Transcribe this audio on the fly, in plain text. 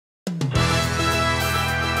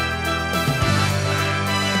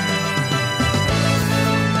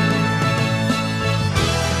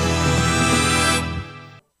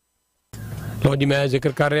ਲਓ ਜੀ ਮੈਂ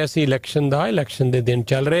ਜ਼ਿਕਰ ਕਰ ਰਿਹਾ ਸੀ ਇਲੈਕਸ਼ਨ ਦਾ ਇਲੈਕਸ਼ਨ ਦੇ ਦਿਨ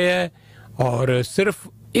ਚੱਲ ਰਹੇ ਹੈ ਔਰ ਸਿਰਫ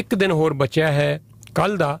ਇੱਕ ਦਿਨ ਹੋਰ ਬਚਿਆ ਹੈ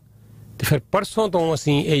ਕੱਲ੍ਹ ਦਾ ਤੇ ਫਿਰ ਪਰਸੋਂ ਤੋਂ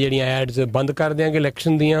ਅਸੀਂ ਇਹ ਜਿਹੜੀਆਂ ਐਡਸ ਬੰਦ ਕਰ ਦਿਆਂਗੇ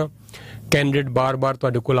ਇਲੈਕਸ਼ਨ ਦੀਆਂ ਕੈਂਡੀਡੇਟ ਬਾਰ-ਬਾਰ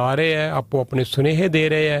ਤੁਹਾਡੇ ਕੋਲ ਆ ਰਹੇ ਹੈ ਆਪੋ ਆਪਣੇ ਸੁਨੇਹੇ ਦੇ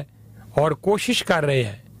ਰਹੇ ਹੈ ਔਰ ਕੋਸ਼ਿਸ਼ ਕਰ ਰਹੇ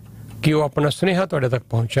ਹੈ ਕਿ ਉਹ ਆਪਣਾ ਸੁਨੇਹਾ ਤੁਹਾਡੇ ਤੱਕ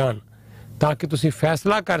ਪਹੁੰਚਾਉਣ ਤਾਂ ਕਿ ਤੁਸੀਂ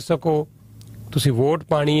ਫੈਸਲਾ ਕਰ ਸਕੋ ਤੁਸੀਂ ਵੋਟ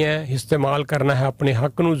ਪਾਣੀ ਹੈ ਇਸਤੇਮਾਲ ਕਰਨਾ ਹੈ ਆਪਣੇ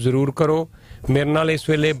ਹੱਕ ਨੂੰ ਜ਼ਰੂਰ ਕਰੋ ਮੇਰੇ ਨਾਲ ਇਸ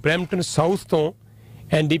ਵੇਲੇ ਬ੍ਰੈਂਪਟਨ ਸਾਊਥ ਤੋਂ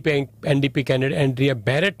ਐਨਡੀਪੀ ਕੈਂਡੀਡੇਟ ਐਂਡਰੀਆ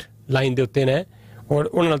ਬੈਰਟ ਲਾਈਨ ਦੇ ਉੱਤੇ ਨੇ ਔਰ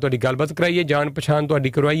ਉਹਨਾਂ ਨਾਲ ਤੁਹਾਡੀ ਗੱਲਬਾਤ ਕਰਾਈਏ ਜਾਣ ਪਛਾਣ ਤੁਹਾਡੀ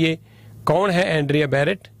ਕਰਵਾਈਏ ਕੌਣ ਹੈ ਐਂਡਰੀਆ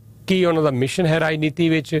ਬੈਰਟ ਕੀ ਉਹਨਾਂ ਦਾ ਮਿਸ਼ਨ ਹੈ ਰਾਜਨੀਤੀ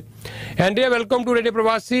ਵਿੱਚ ਐਂਡਰੀਆ ਵੈਲਕਮ ਟੂ ਰੇਡੀਓ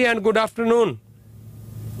ਪ੍ਰਵਾਸੀ and good afternoon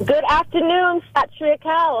Good afternoon, Sat Shri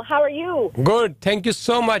Akal. How are you? Good. Thank you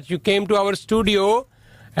so much. You came to our studio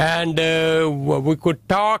and we could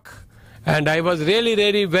talk. And I was really,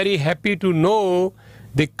 really very happy to know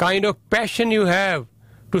the kind of passion you have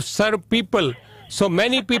to serve people. So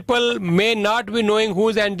many people may not be knowing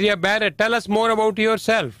who's Andria Barrett. Tell us more about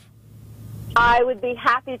yourself. I would be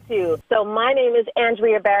happy to. So my name is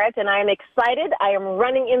Andria Barrett, and I am excited. I am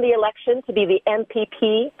running in the election to be the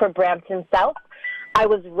MPP for Brampton South. I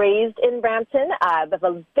was raised in Brampton. I have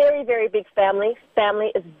a very, very big family.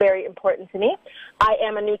 Family is very important to me. I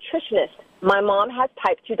am a nutritionist. My mom has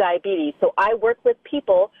type 2 diabetes, so I work with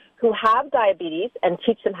people who have diabetes and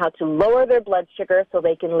teach them how to lower their blood sugar so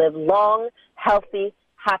they can live long, healthy,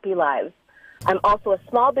 happy lives. I'm also a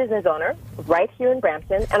small business owner right here in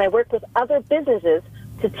Brampton, and I work with other businesses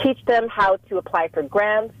to teach them how to apply for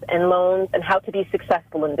grants and loans and how to be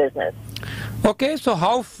successful in business. Okay, so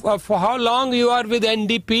for how long you are with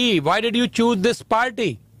NDP? Why did you choose this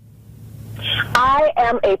party? I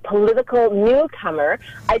am a political newcomer.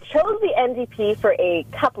 I chose the NDP for a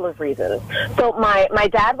couple of reasons. So my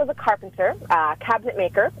dad was a carpenter, cabinet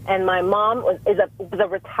maker, and my mom was a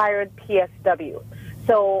retired PSW.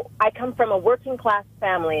 So I come from a working class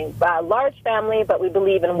family, a large family, but we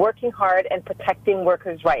believe in working hard and protecting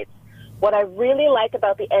workers' rights. What I really like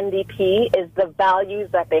about the NDP is the values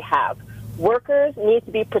that they have. Workers need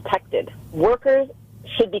to be protected. Workers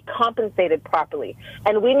should be compensated properly.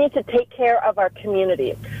 And we need to take care of our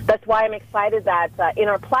community. That's why I'm excited that in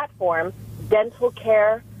our platform, dental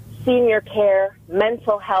care, senior care,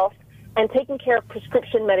 mental health, and taking care of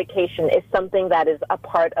prescription medication is something that is a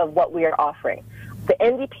part of what we are offering. The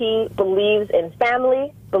NDP believes in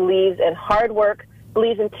family, believes in hard work,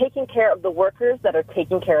 believes in taking care of the workers that are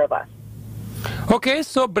taking care of us. Okay,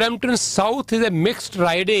 so Brampton South is a mixed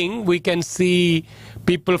riding. We can see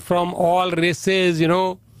people from all races, you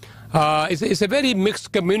know. It's a very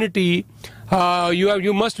mixed community.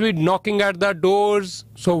 You must be knocking at the doors.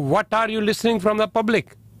 So what are you listening from the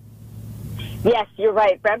public? Yes, you're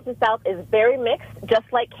right. Brampton South is very mixed, just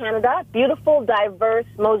like Canada. Beautiful, diverse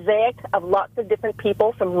mosaic of lots of different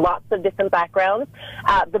people from lots of different backgrounds.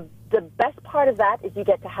 The best part of that is you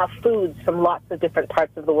get to have foods from lots of different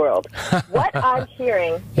parts of the world. What I'm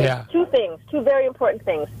hearing is two things, two very important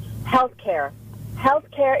things. Healthcare.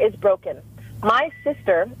 Healthcare is broken. My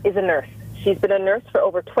sister is a nurse. She's been a nurse for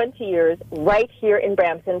over 20 years right here in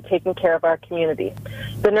Brampton taking care of our community.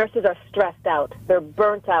 The nurses are stressed out. They're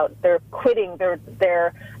burnt out. They're quitting.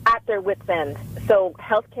 They're at their wit's end. So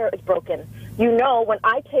healthcare is broken. You know, when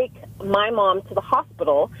I take my mom to the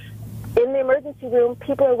hospital, in the emergency room,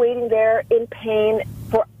 people are waiting there in pain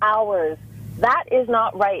for hours. That is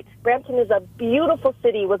not right. Brampton is a beautiful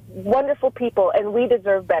city with wonderful people, and we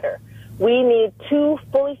deserve better. We need two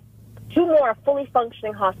more fully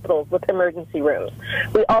functioning hospitals with emergency rooms.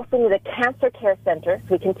 We also need a cancer care center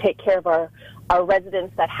so we can take care of our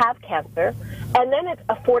residents that have cancer. And then it's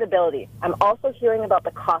affordability. I'm also hearing about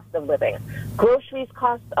the cost of living. Groceries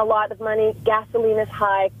cost a lot of money. Gasoline is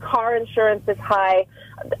high. Car insurance is high.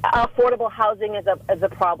 Affordable housing is a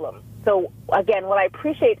problem. So again, what I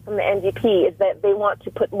appreciate from the NDP is that they want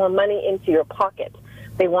to put more money into your pocket.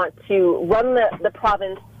 They want to run the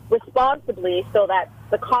province responsibly so that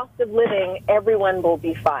the cost of living, everyone will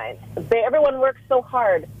be fine. Everyone works so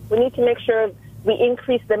hard. We need to make sure we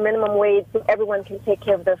increase the minimum wage so everyone can take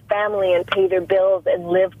care of their family and pay their bills and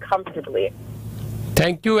live comfortably.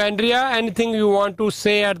 Thank you, Andrea. Anything you want to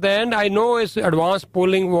say at the end? I know advanced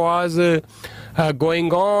polling was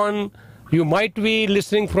going on. You might be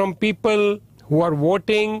listening from people who are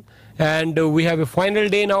voting, and we have a final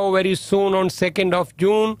day now very soon on 2nd of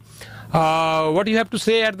June. What do you have to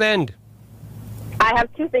say at the end? I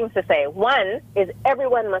have two things to say. One is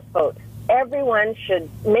everyone must vote. Everyone should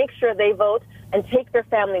make sure they vote and take their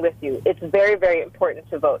family with you. It's very, very important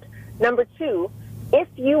to vote. Number two, If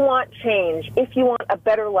you want change, if you want a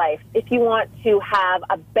better life, if you want to have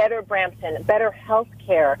a better Brampton, better health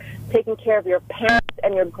care, taking care of your parents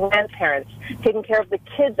and your grandparents, taking care of the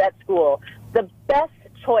kids at school, the best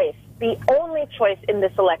choice, the only choice in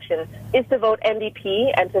this election is to vote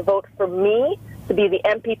NDP and to vote for me to be the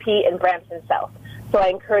MPP in Brampton South. So I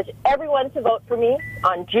encourage everyone to vote for me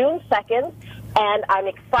on June 2nd, and I'm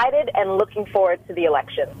excited and looking forward to the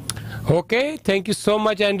election. Okay, thank you so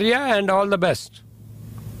much, Andrea, and all the best.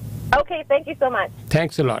 Okay, thank you so much.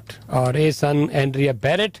 Thanks a lot. और ਇਹ ਸਨ ਐਂਡਰੀਆ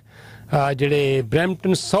ਬੈਰਟ ਜਿਹੜੇ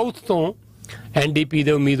Brampton south ਤੋਂ NDP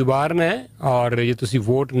ਦੇ ਉਮੀਦਵਾਰ ਨੇ ਔਰ ਜੇ ਤੁਸੀਂ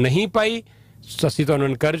ਵੋਟ ਨਹੀਂ ਪਾਈ ਅਸੀਂ ਤੁਹਾਨੂੰ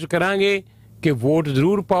ਇਨਕਰੇਜ ਕਰਾਂਗੇ ਕਿ ਵੋਟ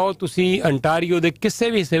ਜ਼ਰੂਰ ਪਾਓ ਤੁਸੀਂ ਅੰਟਾਰੀਓ ਦੇ ਕਿਸੇ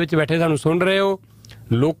ਵੀ ਹਿੱਸੇ ਵਿੱਚ ਬੈਠੇ ਸਾਨੂੰ ਸੁਣ ਰਹੇ ਹੋ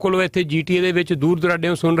ਲੋਕਲ ਹੋ ਇੱਥੇ GTA ਦੇ ਵਿੱਚ ਦੂਰ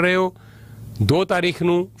ਦੁਰਾਡਿਓਂ ਸੁਣ ਰਹੇ ਹੋ 2 ਤਾਰੀਖ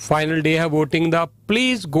ਨੂੰ ਫਾਈਨਲ ਡੇ ਹੈ VOTING the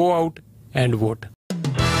please go out and vote